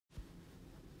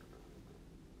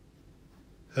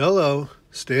Hello,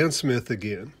 Stan Smith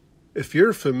again. If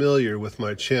you're familiar with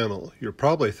my channel, you're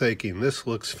probably thinking this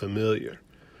looks familiar.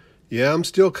 Yeah, I'm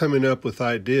still coming up with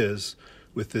ideas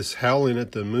with this howling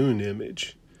at the moon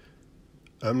image.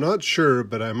 I'm not sure,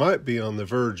 but I might be on the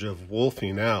verge of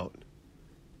wolfing out.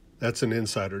 That's an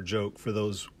insider joke for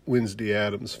those Wednesday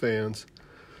Addams fans.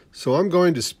 So I'm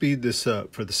going to speed this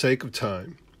up for the sake of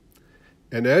time.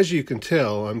 And as you can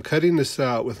tell, I'm cutting this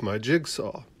out with my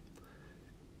jigsaw.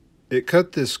 It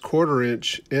cut this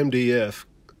 1/4-inch MDF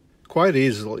quite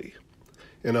easily,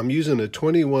 and I'm using a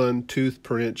 21 tooth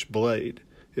per inch blade.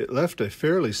 It left a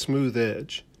fairly smooth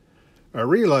edge. I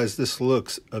realize this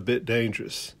looks a bit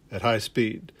dangerous at high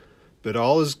speed, but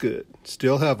all is good.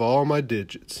 Still have all my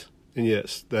digits, and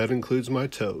yes, that includes my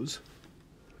toes.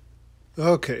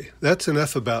 Okay, that's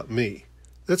enough about me.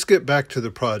 Let's get back to the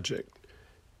project.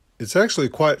 It's actually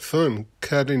quite fun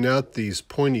cutting out these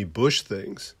pointy bush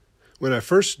things. When I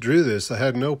first drew this, I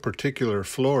had no particular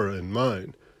flora in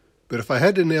mind, but if I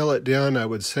had to nail it down, I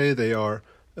would say they are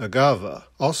agava,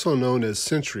 also known as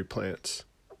century plants,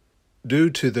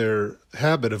 due to their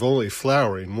habit of only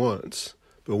flowering once.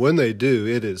 But when they do,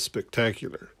 it is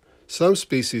spectacular. Some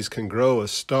species can grow a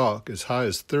stalk as high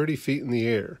as 30 feet in the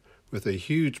air, with a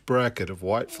huge bracket of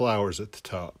white flowers at the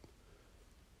top.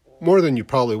 More than you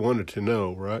probably wanted to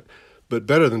know, right? But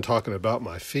better than talking about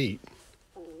my feet.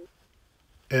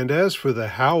 And as for the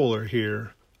howler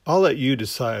here, I'll let you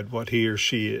decide what he or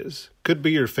she is. Could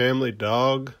be your family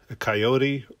dog, a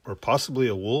coyote, or possibly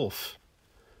a wolf.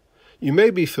 You may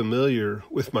be familiar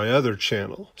with my other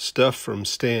channel, Stuff from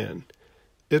Stan.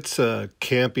 It's a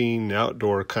camping,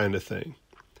 outdoor kind of thing.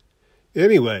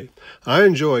 Anyway, I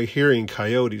enjoy hearing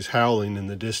coyotes howling in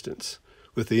the distance,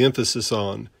 with the emphasis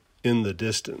on in the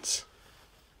distance.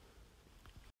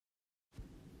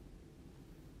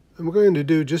 I'm going to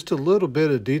do just a little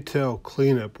bit of detail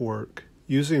cleanup work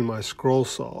using my scroll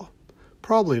saw.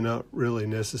 Probably not really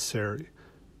necessary,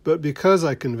 but because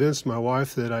I convinced my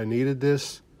wife that I needed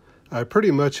this, I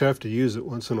pretty much have to use it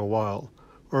once in a while,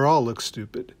 or I'll look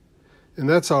stupid. And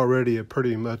that's already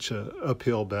pretty much an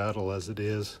uphill battle as it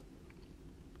is.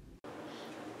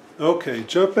 Okay,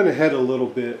 jumping ahead a little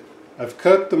bit, I've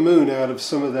cut the moon out of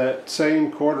some of that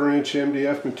same 1/4-inch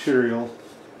MDF material,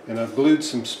 and I've glued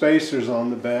some spacers on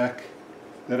the back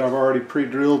that I've already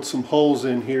pre-drilled some holes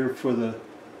in here for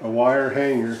a wire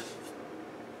hanger.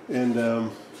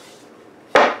 And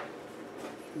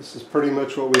this is pretty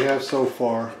much what we have so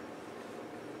far.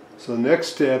 So the next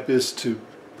step is to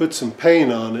put some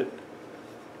paint on it.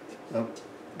 I'm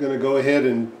going to go ahead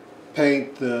and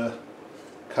paint the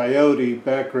coyote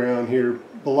background here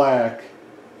black,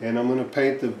 and I'm going to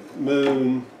paint the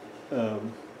moon a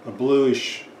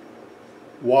bluish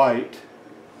white,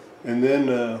 and then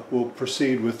we'll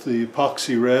proceed with the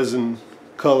epoxy resin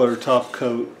color top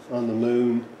coat on the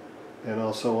moon and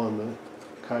also on the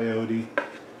coyote,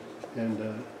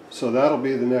 and so that'll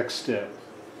be the next step.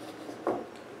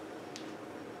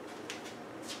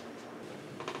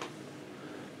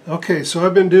 Okay, so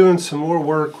I've been doing some more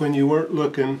work when you weren't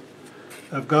looking.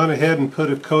 I've gone ahead and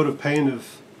put a coat of paint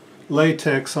of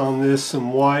latex on this,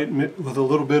 some white with a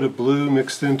little bit of blue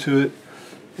mixed into it.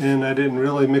 And I didn't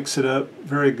really mix it up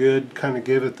very good, kind of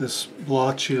give it this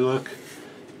blotchy look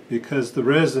because the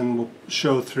resin will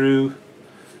show through.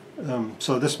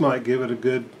 So this might give it a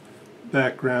good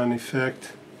background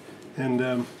effect.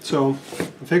 And so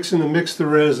I'm fixing to mix the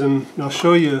resin. And I'll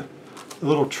show you a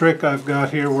little trick I've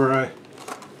got here where I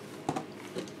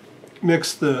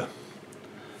mix the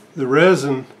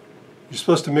resin. You're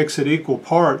supposed to mix it equal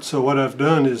parts. So what I've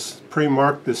done is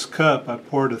pre-marked this cup. I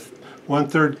poured a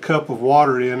 1/3 cup of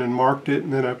water in and marked it,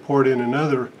 and then I poured in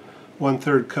another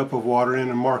 1/3 cup of water in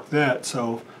and marked that.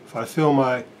 So if I fill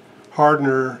my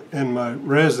hardener and my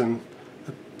resin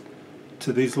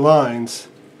to these lines,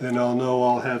 then I'll know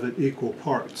I'll have it equal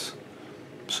parts.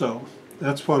 So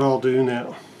that's what I'll do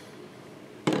now.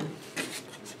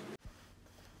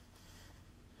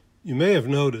 You may have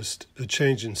noticed a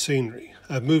change in scenery.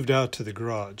 I've moved out to the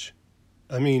garage.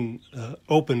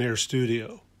 Open air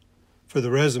studio for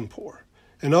the resin pour.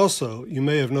 And also, you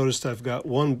may have noticed I've got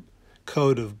one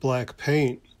coat of black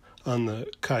paint on the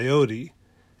coyote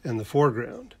and the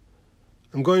foreground.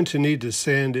 I'm going to need to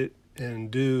sand it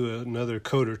and do another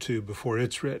coat or two before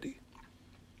it's ready.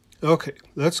 Okay,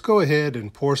 let's go ahead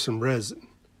and pour some resin.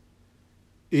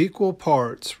 Equal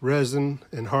parts resin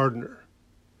and hardener.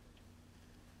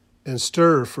 And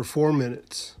stir for 4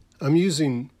 minutes. I'm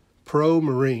using Pro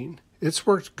Marine. It's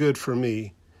worked good for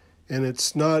me, and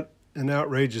it's not an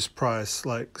outrageous price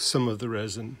like some of the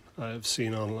resin I have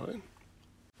seen online.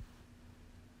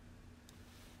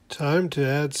 Time to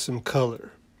add some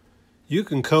color. You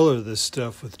can color this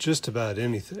stuff with just about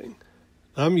anything.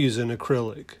 I'm using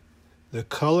acrylic. The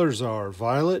colors are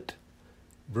violet,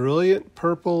 brilliant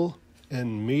purple,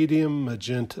 and medium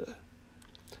magenta.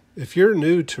 If you're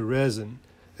new to resin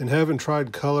and haven't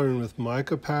tried coloring with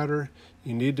mica powder,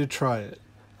 you need to try it.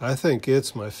 I think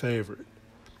it's my favorite.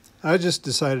 I just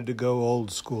decided to go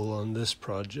old school on this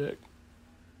project.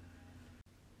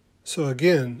 So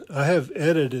again, I have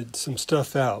edited some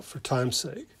stuff out for time's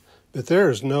sake, but there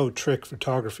is no trick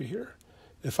photography here.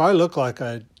 If I look like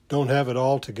I don't have it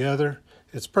all together,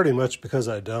 it's pretty much because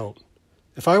I don't.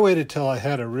 If I waited till I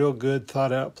had a real good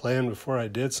thought out plan before I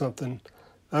did something,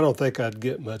 I don't think I'd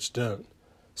get much done.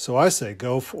 So I say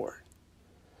go for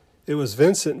it. It was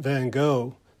Vincent van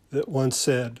Gogh that once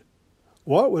said,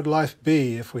 "What would life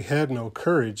be if we had no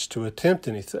courage to attempt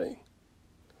anything?"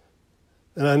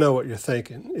 And I know what you're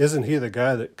thinking. Isn't he the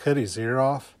guy that cut his ear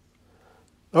off?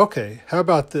 Okay, how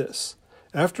about this?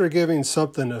 After giving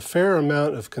something a fair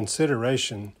amount of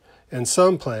consideration and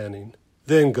some planning,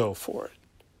 then go for it.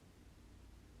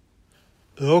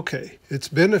 Okay, it's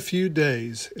been a few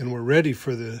days and we're ready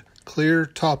for the clear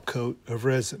top coat of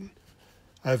resin.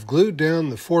 I've glued down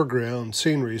the foreground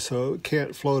scenery so it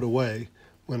can't float away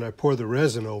when I pour the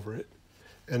resin over it.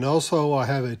 And also I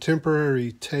have a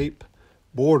temporary tape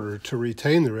border to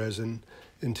retain the resin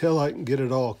until I can get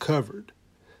it all covered.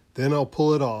 Then I'll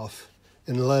pull it off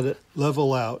and let it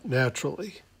level out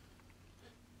naturally.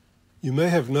 You may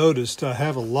have noticed I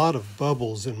have a lot of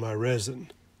bubbles in my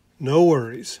resin. No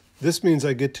worries. This means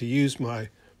I get to use my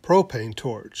propane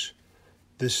torch.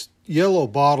 This yellow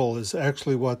bottle is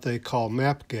actually what they call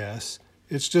MAP gas.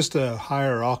 It's just a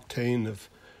higher octane of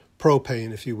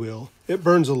propane, if you will. It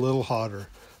burns a little hotter.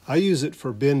 I use it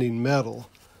for bending metal,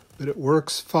 but it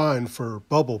works fine for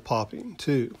bubble popping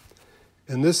too.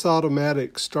 And this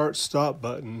automatic start-stop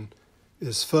button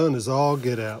is fun as all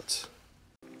get-outs.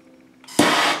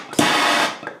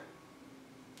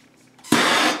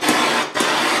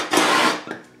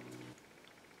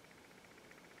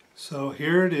 So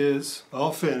here it is,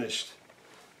 all finished.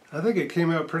 I think it came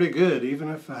out pretty good, even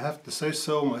if I have to say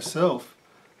so myself.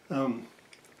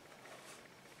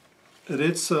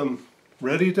 It's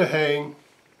ready to hang,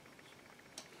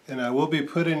 and I will be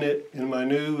putting it in my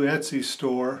new Etsy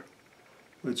store,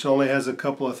 which only has a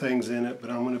couple of things in it,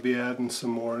 but I'm going to be adding some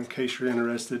more in case you're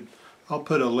interested. I'll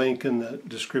put a link in the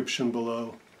description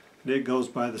below. It goes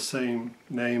by the same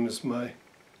name as my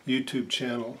YouTube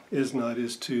channel, Is Not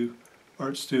Is To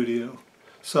Art Studio.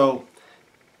 So,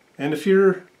 and if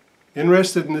you're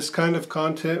interested in this kind of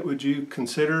content, would you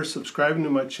consider subscribing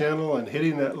to my channel and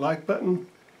hitting that like button?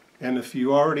 And if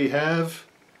you already have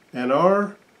and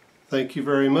are, thank you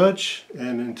very much,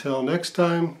 and until next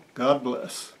time, God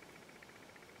bless.